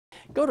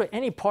Go to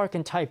any park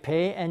in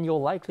Taipei and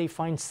you'll likely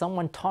find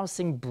someone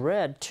tossing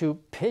bread to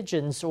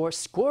pigeons or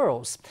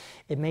squirrels.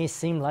 It may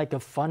seem like a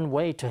fun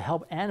way to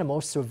help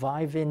animals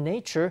survive in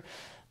nature,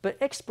 but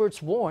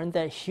experts warn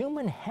that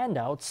human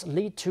handouts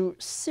lead to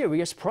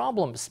serious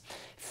problems.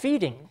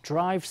 Feeding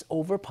drives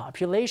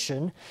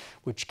overpopulation,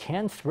 which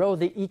can throw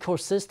the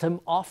ecosystem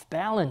off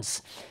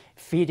balance.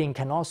 Feeding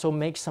can also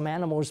make some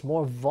animals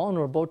more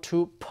vulnerable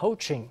to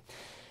poaching.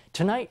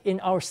 Tonight, in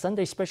our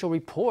Sunday Special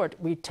Report,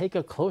 we take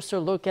a closer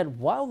look at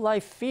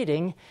wildlife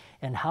feeding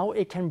and how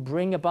it can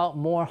bring about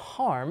more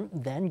harm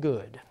than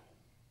good.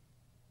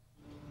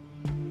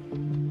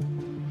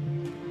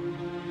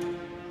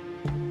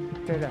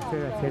 这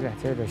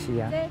个是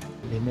啊，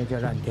里面就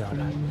烂掉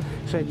了，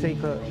所以这一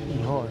棵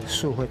以后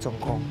树会中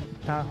空，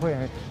它会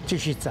继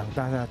续长，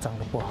但是它长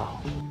得不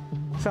好。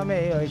上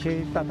面也有一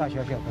些大大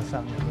小小的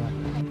伤，有没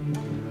有？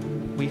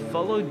 We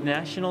followed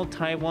National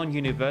Taiwan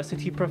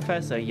University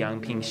professor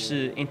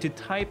Ping-shih into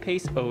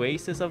Taipei's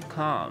oasis of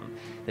calm,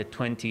 the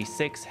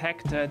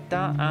 26-hectare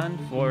Da'an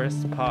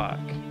Forest Park.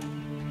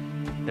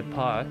 The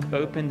park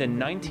opened in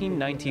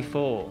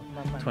 1994.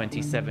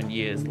 27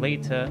 years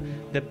later,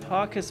 the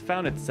park has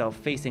found itself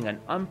facing an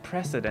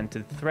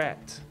unprecedented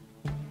threat.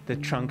 The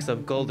trunks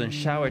of golden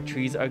shower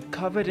trees are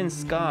covered in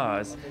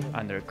scars,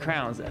 and their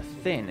crowns are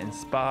thin and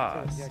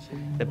sparse.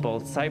 The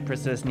bold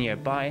cypresses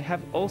nearby have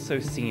also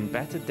seen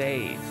better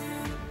days.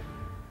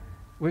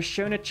 We're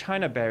shown a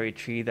chinaberry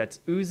tree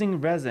that's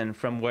oozing resin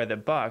from where the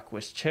bark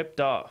was chipped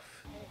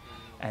off.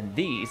 And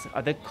these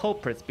are the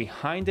culprits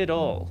behind it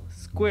all,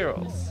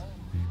 squirrels.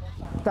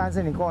 大安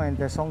森林公园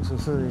的松鼠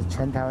是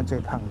全台湾最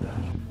胖的。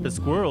 The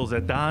squirrels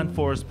at Da'an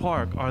Forest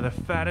Park are the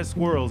fattest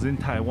squirrels in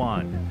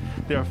Taiwan.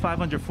 There are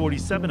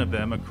 547 of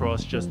them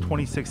across just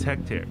 26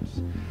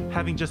 hectares.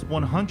 Having just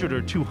 100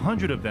 or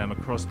 200 of them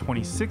across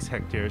 26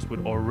 hectares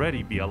would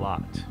already be a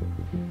lot.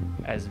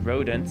 As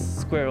rodents,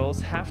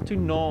 squirrels have to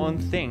gnaw on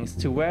things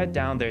to wear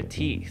down their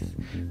teeth.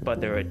 But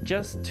there are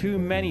just too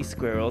many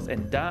squirrels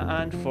in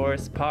Da'an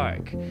Forest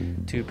Park,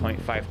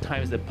 2.5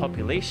 times the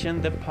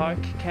population the park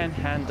can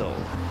handle.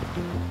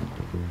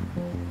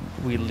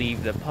 We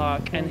leave the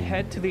park and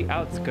head to the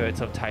outskirts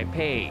of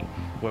Taipei,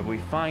 where we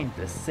find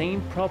the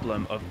same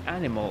problem of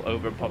animal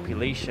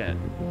overpopulation.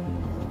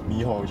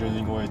 猕猴就是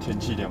因为天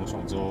气凉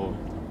爽之后，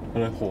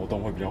它的活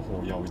动会比较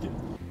活跃一点。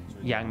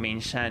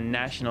 Yangmingshan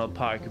National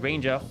Park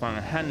Ranger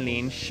Huang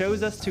Hanlin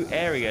shows us two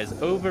areas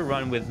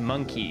overrun with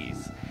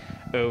monkeys.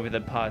 Over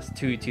the past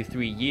 2 to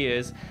 3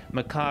 years,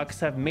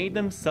 macaques have made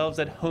themselves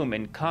at home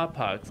in car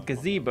parks,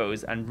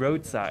 gazebos, and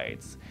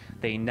roadsides.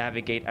 They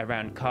navigate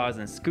around cars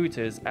and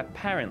scooters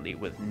apparently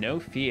with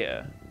no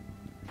fear.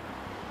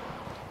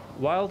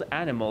 Wild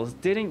animals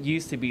didn't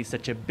used to be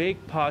such a big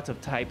part of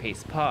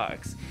Taipei's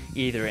parks,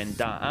 either in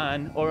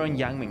Da'an or on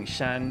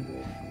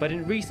Yangmingshan. But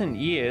in recent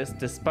years,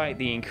 despite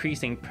the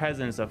increasing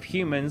presence of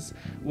humans,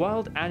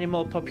 wild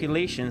animal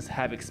populations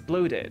have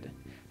exploded.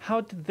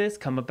 How did this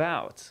come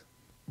about?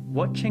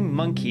 Watching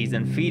monkeys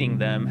and feeding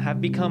them have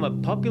become a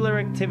popular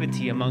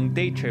activity among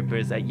day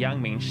trippers at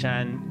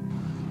Yangmingshan.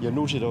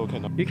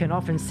 You can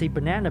often see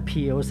banana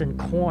peels and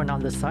corn on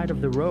the side of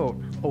the road.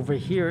 Over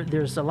here,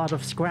 there's a lot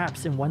of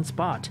scraps in one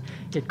spot.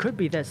 It could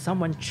be that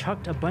someone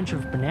chucked a bunch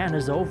of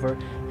bananas over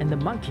and the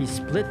monkeys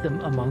split them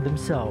among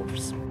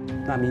themselves.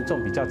 那民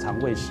众比较常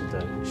喂食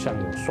的，像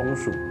有松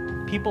鼠。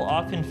 People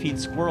often feed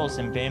squirrels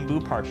and bamboo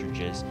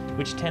partridges,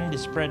 which tend to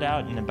spread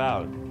out and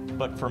about.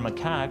 But for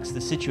macaques,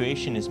 the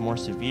situation is more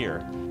severe,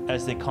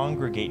 as they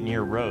congregate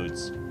near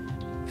roads.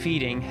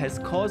 Feeding has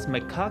caused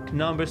macaque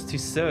numbers to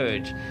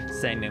surge,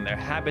 sending their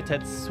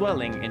habitats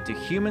swelling into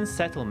human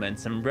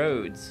settlements and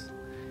roads.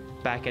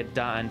 Back at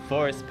Da'an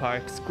Forest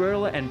Park,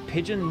 squirrel and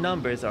pigeon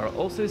numbers are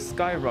also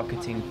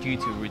skyrocketing due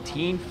to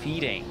routine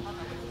feeding.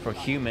 For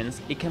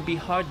humans, it can be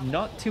hard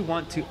not to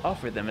want to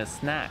offer them a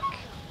snack.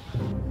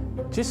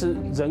 其实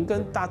人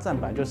跟大自然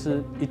本来就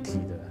是一体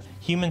的。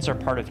 Humans are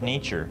part of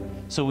nature,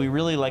 so we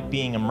really like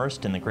being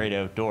immersed in the great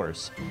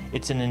outdoors.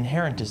 It's an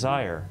inherent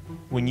desire.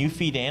 When you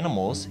feed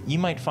animals, you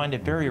might find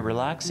it very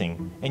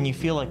relaxing, and you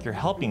feel like you're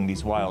helping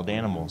these wild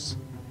animals.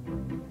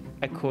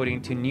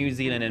 According to New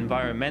Zealand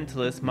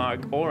environmentalist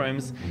Mark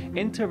Orams,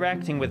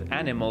 interacting with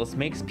animals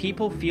makes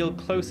people feel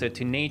closer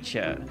to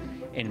nature.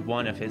 In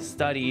one of his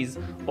studies,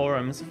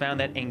 Orams found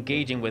that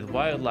engaging with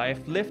wildlife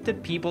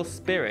lifted people's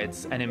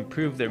spirits and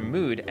improved their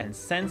mood and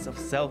sense of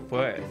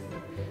self-worth.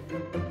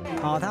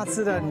 好，它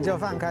吃了你就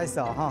放开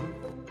手哈。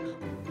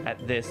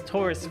 At this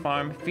tourist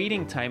farm,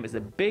 feeding time is a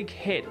big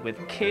hit with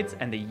kids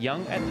and the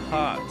young at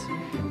heart.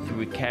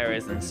 Through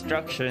carers'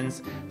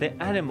 instructions, the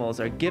animals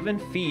are given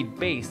feed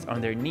based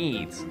on their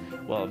needs,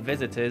 while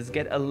visitors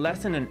get a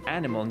lesson in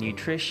animal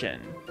nutrition.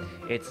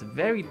 It's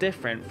very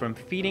different from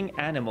feeding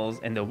animals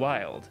in the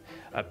wild,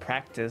 a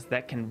practice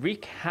that can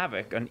wreak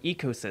havoc on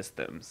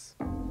ecosystems.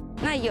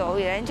 那有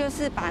人就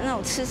是把那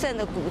种吃剩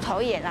的骨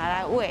头也拿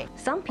来喂。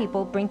 Some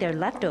people bring their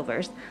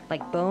leftovers,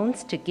 like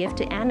bones, to give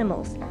to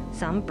animals.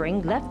 Some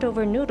bring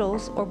leftover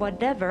noodles or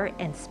whatever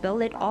and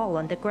spill it all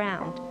on the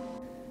ground.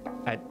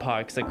 At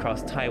parks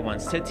across Taiwan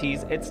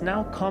cities, it's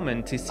now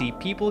common to see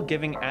people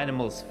giving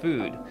animals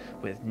food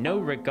with no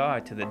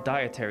regard to the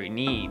dietary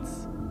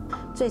needs.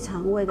 最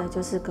常喂的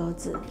就是鸽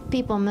子。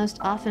 People most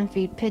often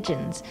feed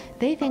pigeons.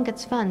 They think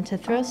it's fun to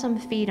throw some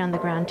feed on the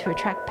ground to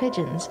attract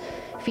pigeons.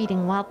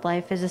 Feeding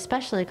wildlife is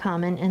especially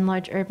common in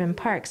large urban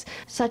parks,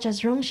 such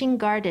as Rongxing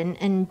Garden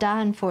and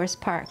Dahan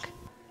Forest Park.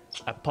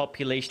 A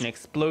population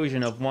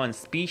explosion of one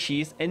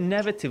species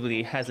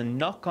inevitably has a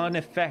knock-on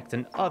effect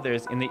on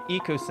others in the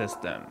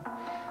ecosystem.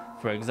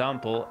 For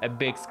example, a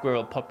big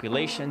squirrel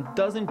population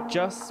doesn't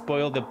just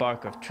spoil the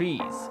bark of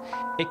trees,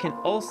 it can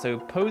also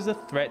pose a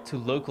threat to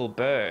local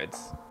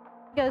birds.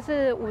 这个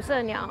是五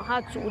色鸟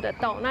它筑的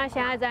洞，那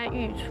现在在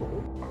育雏。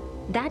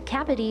 That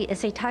cavity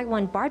is a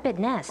Taiwan barbet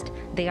nest.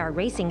 They are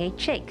raising a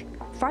chick.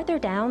 Farther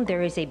down,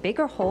 there is a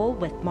bigger hole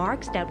with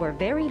marks that were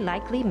very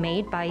likely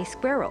made by a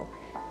squirrel.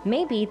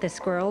 Maybe the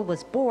squirrel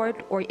was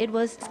bored or it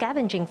was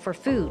scavenging for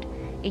food.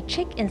 A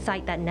chick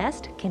inside that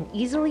nest can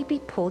easily be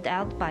pulled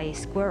out by a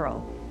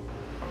squirrel.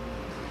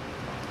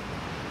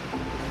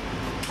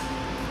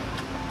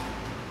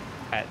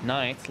 At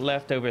night,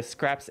 leftover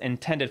scraps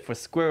intended for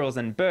squirrels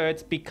and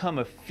birds become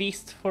a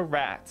feast for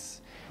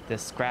rats. The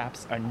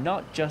scraps are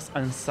not just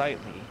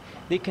unsightly,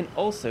 they can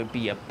also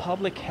be a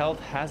public health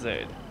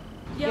hazard.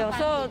 有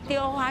时候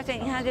丢发现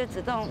它就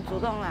主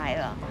动来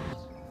了。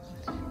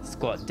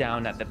 Squat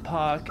down at the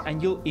park and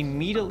you'll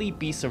immediately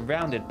be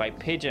surrounded by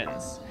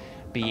pigeons.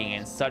 Being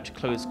in such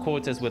close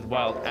quarters with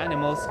wild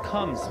animals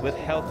comes with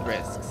health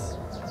risks.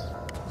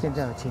 现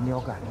在有禽流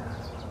感了，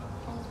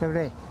对不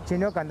对？禽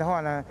流感的话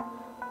呢？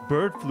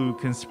 Bird flu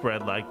can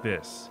spread like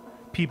this.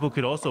 People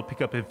could also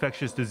pick up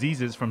infectious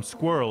diseases from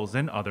squirrels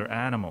and other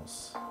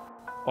animals.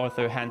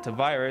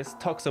 Orthohantavirus,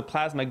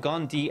 Toxoplasma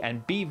gondii,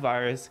 and bee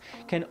virus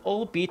can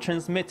all be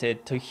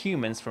transmitted to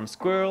humans from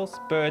squirrels,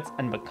 birds,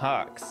 and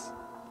macaques.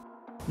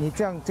 你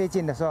这样接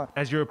近的时候，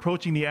 As you're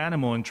approaching the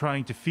animal and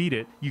trying to feed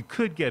it, you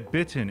could get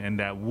bitten, and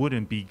that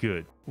wouldn't be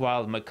good.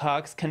 Wild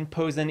macaques can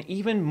pose an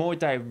even more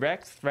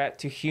direct threat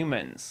to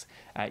humans.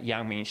 At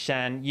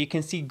Yangmingshan, you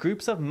can see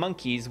groups of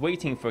monkeys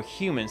waiting for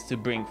humans to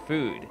bring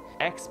food.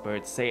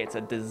 Experts say it's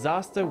a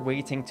disaster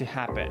waiting to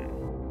happen.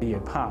 也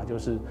怕就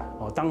是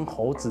当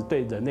猴子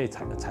对人类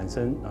产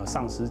生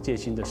丧失戒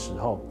心的时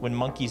候 When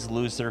monkeys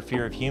lose their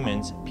fear of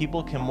humans,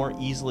 people can more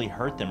easily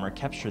hurt them or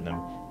capture them.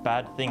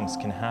 Bad things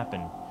can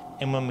happen.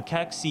 And when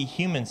macaques see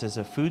humans as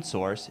a food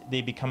source,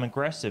 they become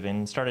aggressive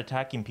and start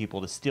attacking people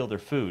to steal their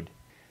food.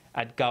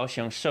 At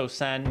Kaohsiung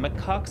Shousan,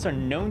 macaques are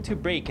known to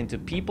break into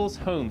people's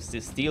homes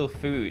to steal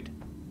food.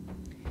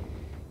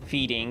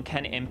 Feeding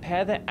can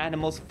impair the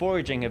animal's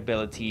foraging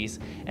abilities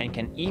and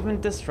can even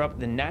disrupt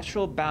the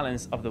natural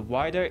balance of the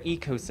wider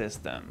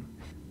ecosystem.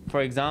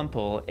 For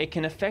example, it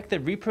can affect the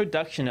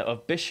reproduction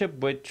of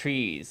bishopwood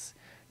trees.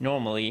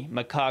 Normally,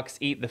 macaques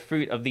eat the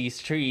fruit of these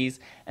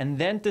trees and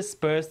then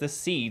disperse the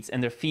seeds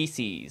in their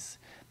feces.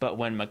 But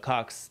when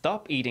macaques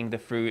stop eating the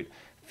fruit,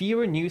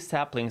 fewer new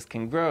saplings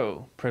can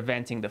grow,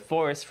 preventing the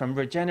forest from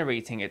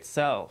regenerating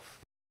itself.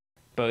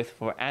 Both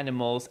for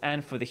animals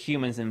and for the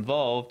humans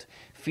involved,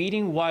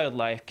 feeding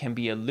wildlife can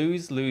be a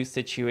lose-lose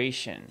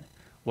situation.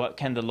 What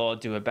can the law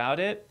do about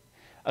it?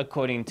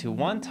 According to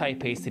one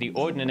Taipei city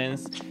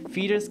ordinance,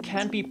 feeders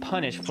can be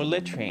punished for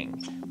littering,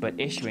 but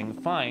issuing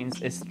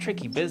fines is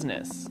tricky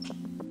business.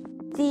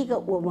 第一个，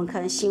我们可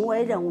能行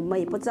为人，我们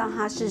也不知道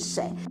他是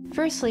谁。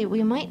 Firstly, we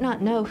might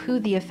not know who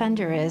the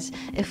offender is.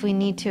 If we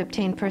need to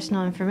obtain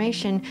personal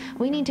information,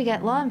 we need to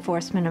get law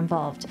enforcement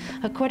involved.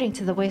 According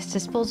to the Waste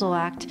Disposal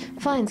Act,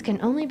 fines can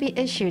only be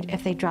issued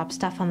if they drop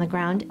stuff on the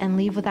ground and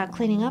leave without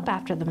cleaning up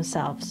after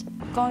themselves.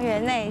 公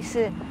园内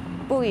是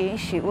不允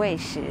许喂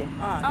食，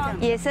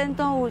野生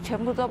动物全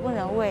部都不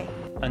能喂。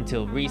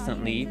 Until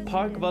recently,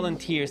 park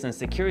volunteers and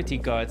security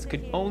guards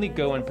could only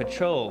go on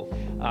patrol,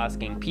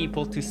 asking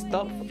people to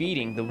stop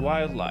feeding the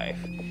wildlife.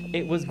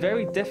 It was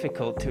very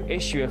difficult to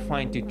issue a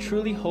fine to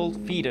truly hold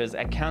feeders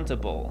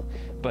accountable.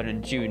 But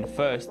on June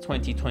 1st,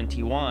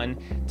 2021,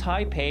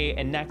 Taipei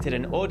enacted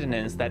an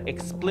ordinance that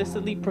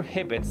explicitly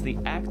prohibits the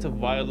act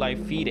of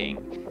wildlife feeding,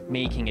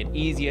 making it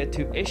easier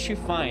to issue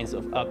fines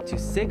of up to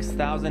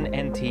 6,000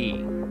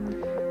 NT.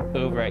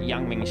 Over at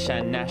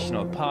Yangmingshan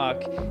National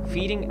Park,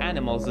 feeding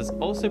animals is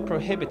also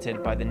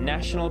prohibited by the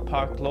National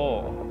Park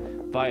Law.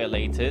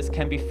 Violators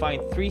can be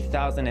fined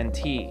 3,000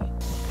 NT.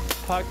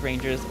 Park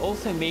rangers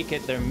also make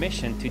it their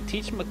mission to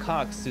teach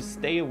macaques to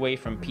stay away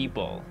from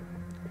people.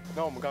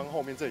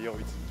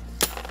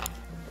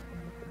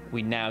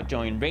 We now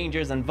join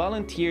rangers and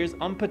volunteers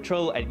on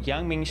patrol at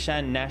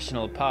Yangmingshan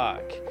National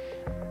Park.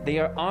 They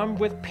are armed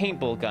with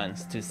paintball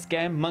guns to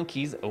scare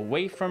monkeys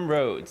away from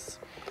roads.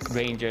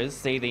 Rangers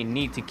say they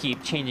need to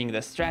keep changing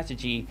the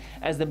strategy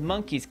as the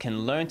monkeys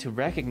can learn to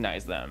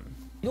recognize them.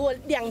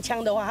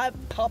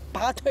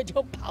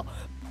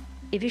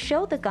 If you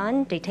show the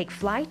gun, they take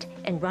flight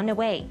and run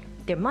away.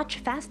 They're much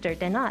faster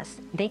than us.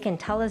 They can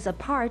tell us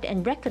apart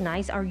and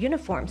recognize our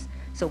uniforms.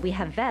 So we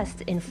have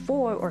vests in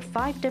 4 or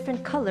 5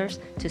 different colors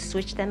to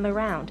switch them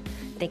around.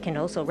 They can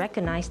also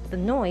recognize the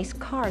noise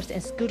cars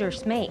and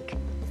scooters make.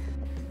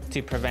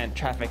 To prevent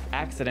traffic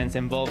accidents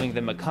involving the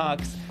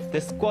macaques,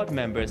 the squad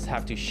members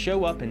have to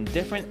show up in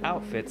different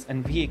outfits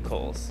and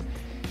vehicles.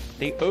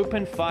 They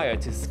open fire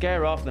to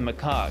scare off the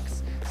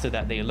macaques so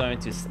that they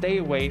learn to stay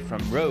away from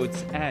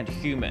roads and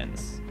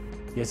humans.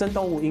 野生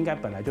动物应该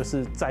本来就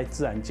是在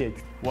自然界。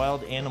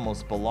Wild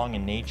animals belong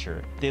in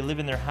nature. They live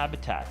in their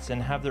habitats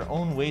and have their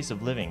own ways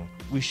of living.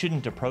 We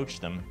shouldn't approach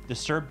them,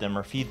 disturb them,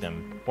 or feed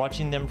them.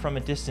 Watching them from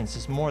a distance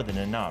is more than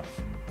enough.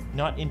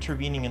 Not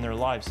intervening in their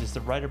lives is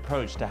the right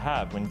approach to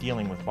have when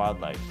dealing with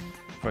wildlife.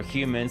 For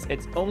humans,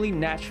 it's only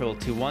natural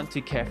to want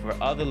to care for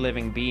other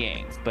living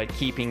beings, but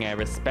keeping a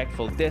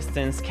respectful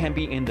distance can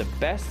be in the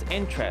best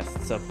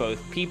interests of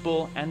both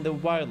people and the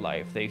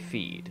wildlife they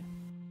feed.